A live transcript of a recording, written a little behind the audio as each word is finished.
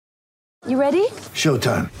You ready?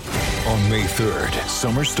 Showtime. On May 3rd,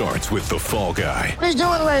 summer starts with The Fall Guy. Let's do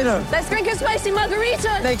it later. Let's drink a spicy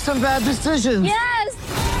margarita. Make some bad decisions. Yes!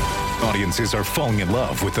 Audiences are falling in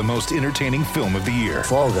love with the most entertaining film of the year.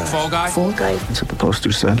 Fall Guy. Fall Guy? Fall guy. That's what the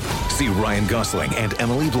poster said. See Ryan Gosling and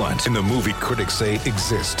Emily Blunt in the movie critics say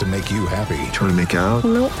exists to make you happy. Trying to make it out?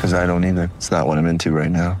 Nope. Because I don't either. It's not what I'm into right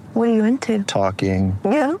now. What are you into? Talking.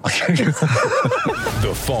 Yeah.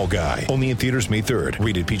 The Fall Guy. Only in theaters May 3rd.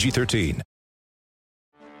 Rated PG-13.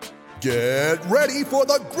 Get ready for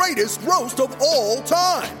the greatest roast of all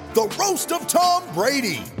time. The Roast of Tom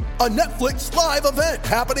Brady. A Netflix live event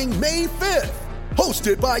happening May 5th.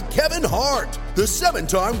 Hosted by Kevin Hart. The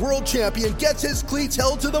 7-time world champion gets his cleats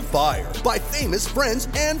held to the fire by famous friends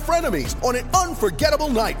and frenemies on an unforgettable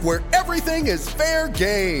night where everything is fair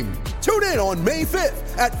game. Tune in on May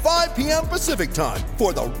 5th at 5 p.m. Pacific time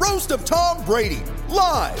for the Roast of Tom Brady.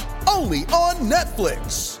 Live only on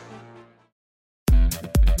Netflix.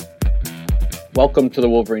 Welcome to the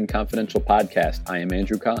Wolverine Confidential Podcast. I am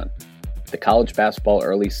Andrew Kahn. The college basketball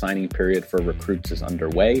early signing period for recruits is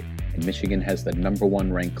underway, and Michigan has the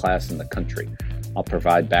 #1 ranked class in the country. I'll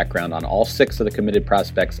provide background on all 6 of the committed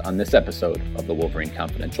prospects on this episode of the Wolverine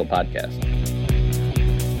Confidential Podcast.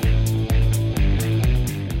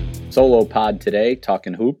 Solo pod today,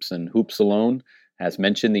 talking hoops and hoops alone. As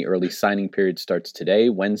mentioned, the early signing period starts today,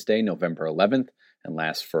 Wednesday, November 11th, and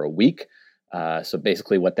lasts for a week. So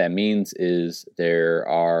basically what that means is there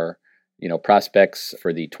are, prospects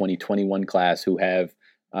for the 2021 class who have,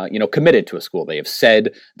 committed to a school. They have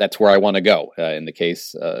said, that's where I want to go. In the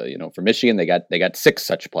case, for Michigan, they got 6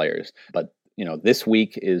 such players. But, this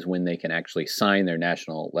week is when they can actually sign their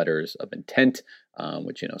national letters of intent,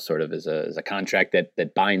 which, sort of is a contract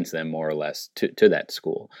that binds them more or less to that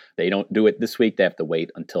school. They don't do it this week. They have to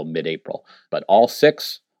wait until mid-April. But all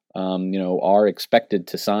 6 are expected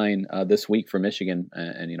to sign this week for Michigan,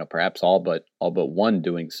 and perhaps all but one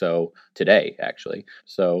doing so today, actually.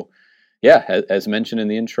 So, yeah, as mentioned in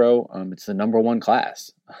the intro, it's the #1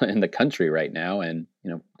 class in the country right now, and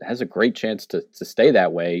it has a great chance to stay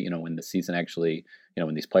that way. When the season actually,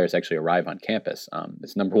 when these players actually arrive on campus,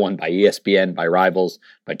 it's #1 by ESPN, by Rivals,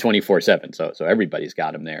 by 24/7. So everybody's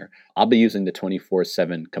got them there. I'll be using the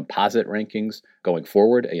 24/7 composite rankings going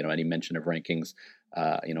forward. Any mention of rankings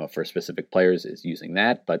for specific players is using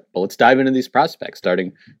that. But let's dive into these prospects.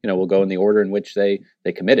 Starting, we'll go in the order in which they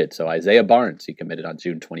committed. So Isaiah Barnes, he committed on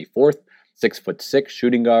June 24th, 6'6"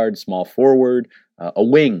 shooting guard, small forward, a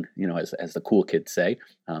wing, as the cool kids say.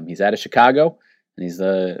 He's out of Chicago, and he's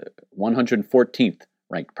the 114th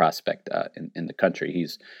ranked prospect in the country.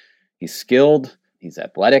 He's skilled, he's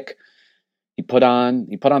athletic. He put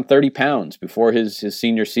on 30 pounds before his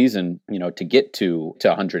senior season, to get to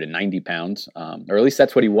 190 pounds, or at least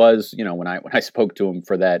that's what he was, when I spoke to him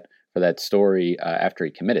for that story after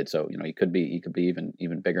he committed. So he could be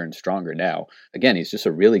even bigger and stronger now. Again, he's just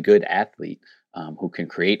a really good athlete who can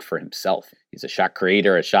create for himself. He's a shot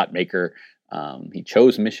creator, a shot maker. He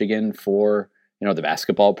chose Michigan for the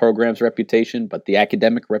basketball program's reputation, but the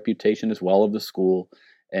academic reputation as well of the school.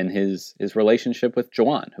 And his relationship with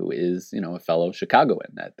Juwan, who is, a fellow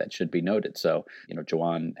Chicagoan, that should be noted. So,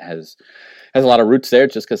 Juwan has a lot of roots there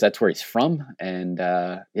just because that's where he's from. And,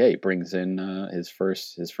 he brings in his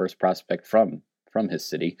first prospect from his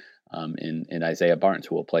city in Isaiah Barnes,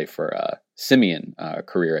 who will play for Simeon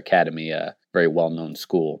Career Academy, a very well-known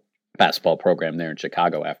school basketball program there in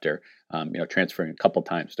Chicago after, transferring a couple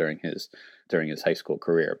times during his high school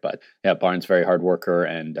career. But, yeah, Barnes, very hard worker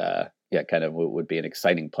and, kind of would be an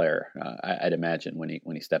exciting player, I'd imagine, when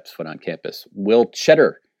he steps foot on campus. Will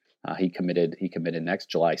Cheddar, he committed next,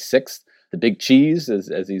 July 6th. The Big Cheese,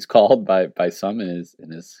 as he's called by some in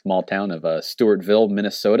his small town of Stewartville,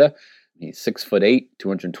 Minnesota. He's 6'8",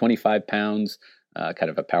 225 pounds, kind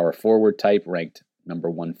of a power forward type, ranked number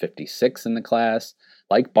 156 in the class.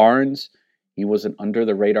 Like Barnes, he was an under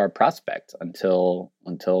the radar prospect until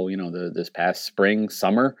this past spring,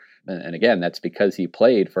 summer. And again, that's because he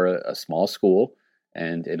played for a small school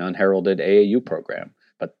and an unheralded AAU program.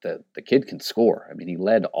 But the kid can score. I mean, he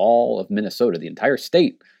led all of Minnesota, the entire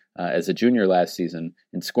state, as a junior last season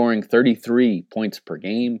in scoring 33 points per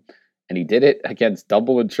game. And he did it against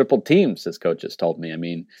double and triple teams, his coaches told me. I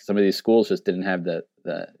mean, some of these schools just didn't have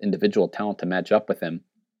the individual talent to match up with him.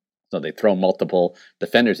 So they throw multiple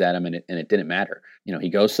defenders at him, and it didn't matter. He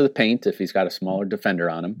goes to the paint if he's got a smaller defender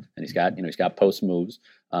on him, and he's got post moves.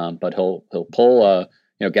 But he'll pull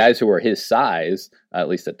guys who are his size, at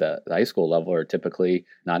least at the high school level, are typically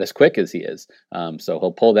not as quick as he is. So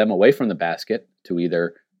he'll pull them away from the basket to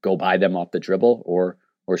either go by them off the dribble or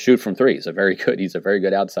shoot from three. He's a very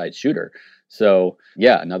good outside shooter. So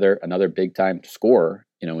yeah, another big time scorer,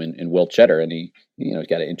 in Will Cheddar, and he's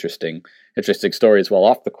got an interesting story as well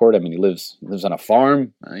off the court. I mean, he lives on a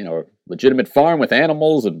farm, a legitimate farm with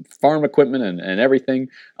animals and farm equipment and everything.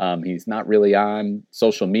 He's not really on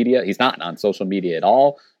social media. He's not on social media at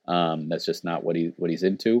all. That's just not what he's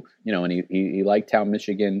into. And he liked how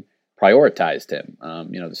Michigan prioritized him.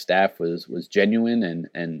 The staff was genuine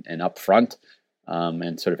and upfront,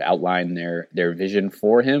 and sort of outlined their vision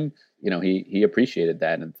for him. He appreciated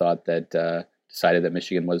that and thought that decided that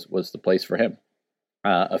Michigan was the place for him.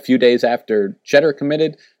 A few days after Cheddar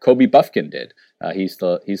committed, Kobe Bufkin did. He's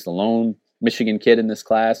the lone Michigan kid in this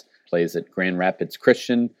class. Plays at Grand Rapids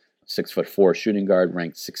Christian. 6'4" shooting guard,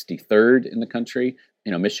 ranked 63rd in the country.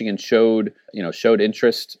 Michigan showed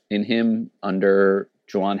interest in him under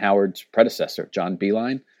Juwan Howard's predecessor, John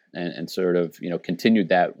Beilein, and sort of continued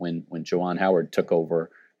that when Juwan Howard took over,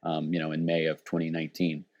 in May of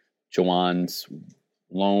 2019. Juwan's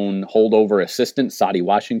lone holdover assistant, Sadi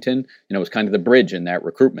Washington, was kind of the bridge in that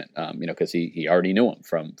recruitment, because he already knew him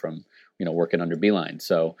from working under Beilein.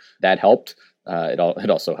 So that helped. It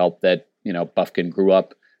also helped that Bufkin grew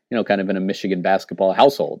up kind of in a Michigan basketball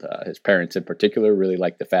household. His parents in particular really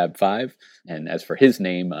liked the Fab Five. And as for his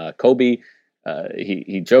name, Kobe,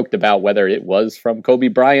 he joked about whether it was from Kobe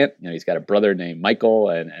Bryant. He's got a brother named Michael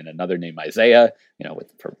and another named Isaiah,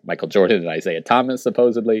 for Michael Jordan and Isaiah Thomas,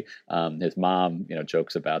 supposedly. His mom,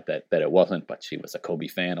 jokes about that it wasn't, but she was a Kobe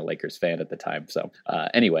fan, a Lakers fan at the time. So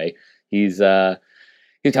anyway, he's got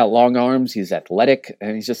long arms, he's athletic,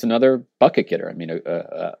 and he's just another bucket getter. I mean,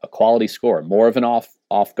 a quality scorer, more of an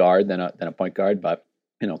off guard than a point guard, but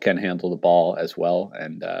can handle the ball as well.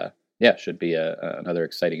 And should be another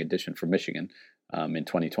exciting addition for Michigan in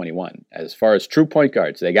 2021. As far as true point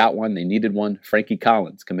guards, they got one. They needed one. Frankie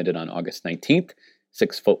Collins committed on August 19th.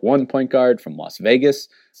 6'1" point guard from Las Vegas.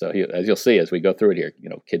 So as you'll see as we go through it here,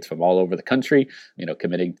 kids from all over the country,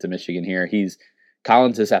 committing to Michigan here.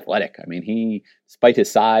 Collins is athletic. I mean, despite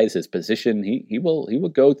his size, his position, he will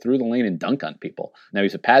go through the lane and dunk on people. Now,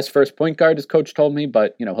 he's a pass-first point guard, his coach told me,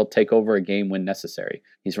 but, he'll take over a game when necessary.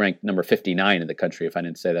 He's ranked number 59 in the country, if I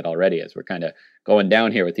didn't say that already. As we're kind of going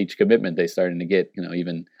down here with each commitment, they're starting to get,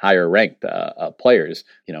 even higher ranked players,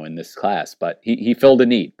 in this class. But he filled a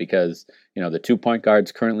need because, the 2 point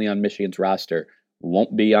guards currently on Michigan's roster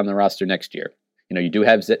won't be on the roster next year. You do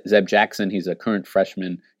have Zeb Jackson. He's a current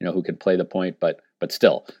freshman, who can play the point, but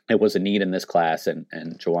still, it was a need in this class, and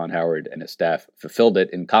Juwan Howard and his staff fulfilled it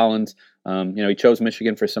in Collins. He chose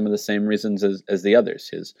Michigan for some of the same reasons as the others.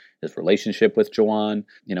 His relationship with Juwan,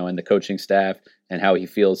 and the coaching staff, and how he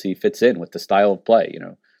feels he fits in with the style of play.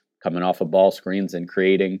 Coming off of ball screens and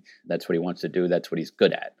creating. That's what he wants to do. That's what he's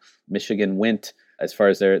good at. Michigan went, as far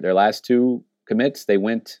as their last two commits, they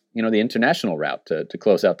went, the international route to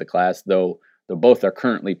close out the class, though both are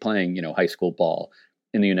currently playing, high school ball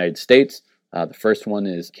in the United States. The first one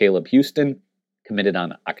is Caleb Houston, committed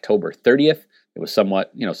on October 30th. It was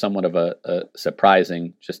somewhat of a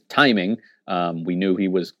surprising just timing. We knew he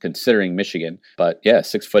was considering Michigan, but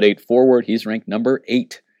 6'8" forward. He's ranked number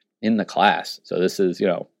 8 in the class. So this is,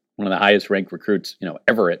 one of the highest ranked recruits,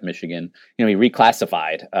 ever at Michigan. He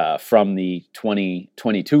reclassified from the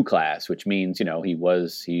 2022 class, which means,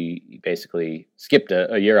 he basically skipped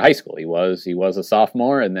a year of high school. He was a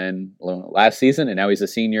sophomore, and then last season, and now he's a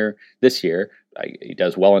senior this year. He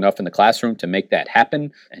does well enough in the classroom to make that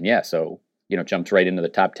happen, and so jumps right into the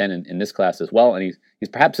top 10 in this class as well. And he's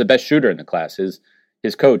perhaps the best shooter in the class.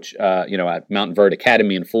 His coach, at Montverde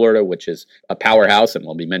Academy in Florida, which is a powerhouse, and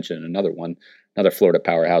we'll be mentioning another Florida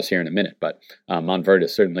powerhouse here in a minute, but Montverde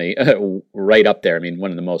is certainly right up there. I mean, one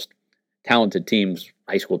of the most talented teams,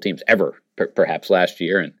 high school teams ever, perhaps last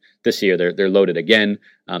year, and this year they're loaded again.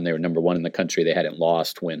 They were number 1 in the country. They hadn't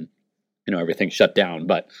lost when everything shut down,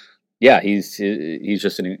 but he's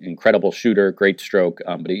just an incredible shooter, great stroke,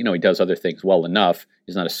 but he does other things well enough.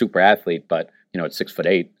 He's not a super athlete, but at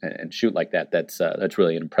 6'8" and shoot like that, that's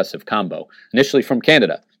really an impressive combo. Initially from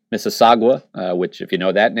Canada, Mississauga, which if you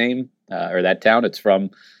know that name or that town, it's from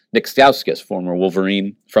Nick Stauskas, former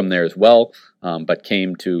Wolverine, from there as well, but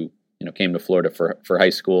came to Florida for high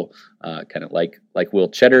school, kind of like Will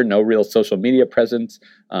Cheddar. No real social media presence,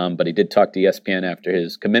 but he did talk to ESPN after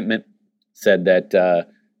his commitment. Said that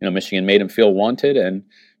Michigan made him feel wanted, and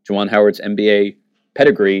Juwan Howard's NBA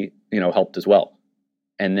pedigree helped as well.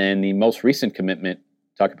 And then the most recent commitment,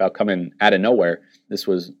 talk about coming out of nowhere. This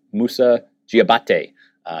was Moussa Diabate.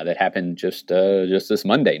 That happened just this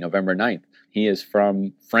Monday, November 9th. He is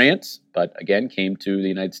from France, but again came to the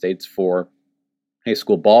United States for high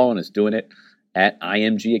school ball and is doing it at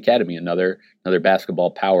IMG Academy, another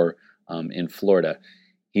basketball power in Florida.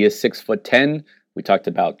 He is 6'10". We talked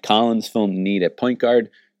about Collins' film need at point guard.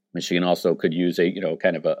 Michigan also could use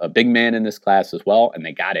a big man in this class as well, and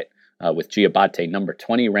they got it with Giabate, number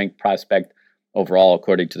 20 ranked prospect overall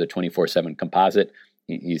according to the 24/7 composite.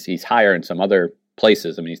 He's higher in some other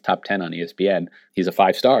places. I mean, he's top 10 on ESPN. He's a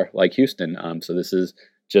 5-star like Houston. So this is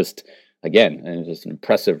just, again, just an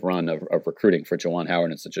impressive run of recruiting for Juwan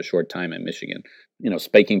Howard in such a short time at Michigan.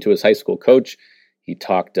 Speaking to his high school coach, he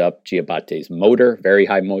talked up Giabate's motor, very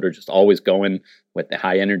high motor, just always going with the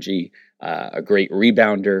high energy, a great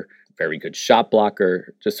rebounder, very good shot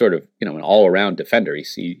blocker, just sort of, an all-around defender.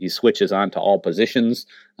 He switches on to all positions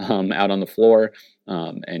out on the floor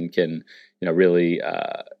and can, really,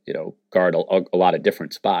 guard a lot of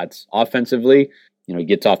different spots. Offensively, he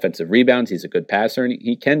gets offensive rebounds. He's a good passer, and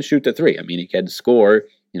he can shoot the three. I mean, he can score,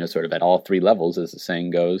 sort of at all three levels, as the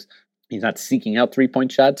saying goes. He's not seeking out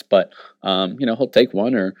three-point shots, but, he'll take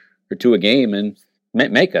one or two a game and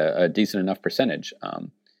make a decent enough percentage.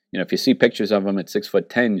 If you see pictures of him at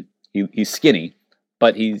 6'10", he's skinny,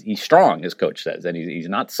 but he's strong, as coach says, and he's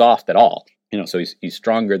not soft at all. So he's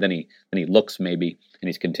stronger than he looks maybe, and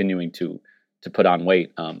he's continuing to put on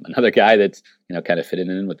weight. Another guy that's kind of fitting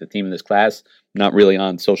in with the team in this class, not really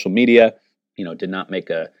on social media, did not make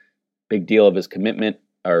a big deal of his commitment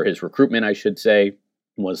or his recruitment, I should say,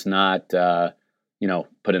 was not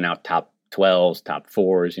putting out top 12s, top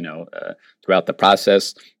 4s, throughout the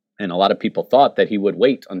process. And a lot of people thought that he would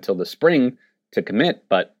wait until the spring to commit,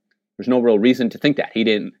 but there's no real reason to think that. He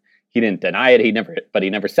didn't deny it. He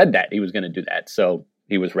never said that he was going to do that. So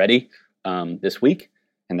he was ready this week,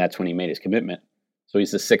 and that's when he made his commitment. So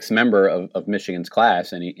he's the 6th member of Michigan's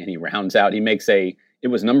class, and he rounds out. It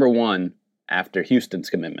was number 1 after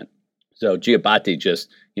Houston's commitment. So Giabate just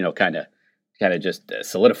kind of just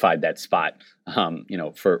solidified that spot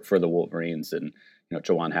for the Wolverines, and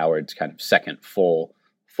Juwan Howard's kind of second full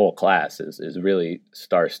class is really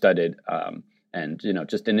star-studded, and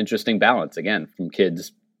just an interesting balance again from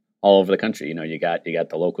kids all over the country. You got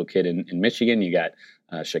the local kid in Michigan, you got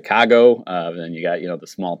Chicago, then you got the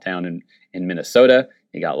small town in Minnesota,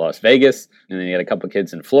 you got Las Vegas, and then you got a couple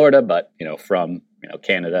kids in Florida, but from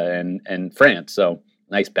Canada and France. So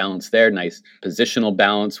nice balance there, nice positional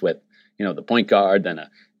balance with the point guard, then a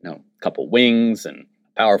couple wings and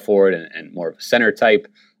power forward and more of a center type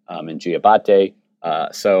in Giabate.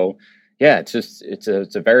 So yeah, it's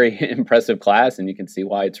a very impressive class, and you can see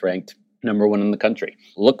why it's ranked number 1 in the country.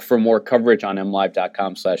 Look for more coverage on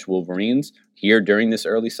mlive.com/Wolverines here during this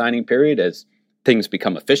early signing period as things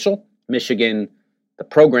become official. Michigan, the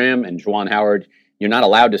program, and Juwan Howard, you're not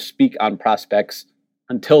allowed to speak on prospects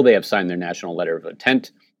until they have signed their national letter of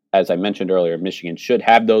intent. As I mentioned earlier, Michigan should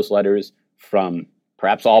have those letters from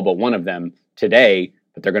perhaps all but one of them today,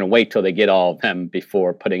 but they're going to wait till they get all of them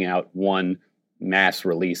before putting out one mass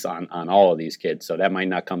release on all of these kids. So that might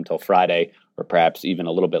not come till Friday, or perhaps even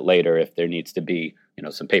a little bit later if there needs to be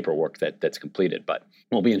some paperwork that's completed. But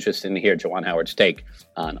we'll be interested to hear Juwan Howard's take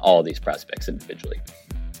on all of these prospects individually.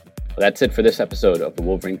 Well, that's it for this episode of the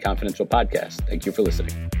Wolverine Confidential Podcast. Thank you for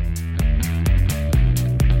listening.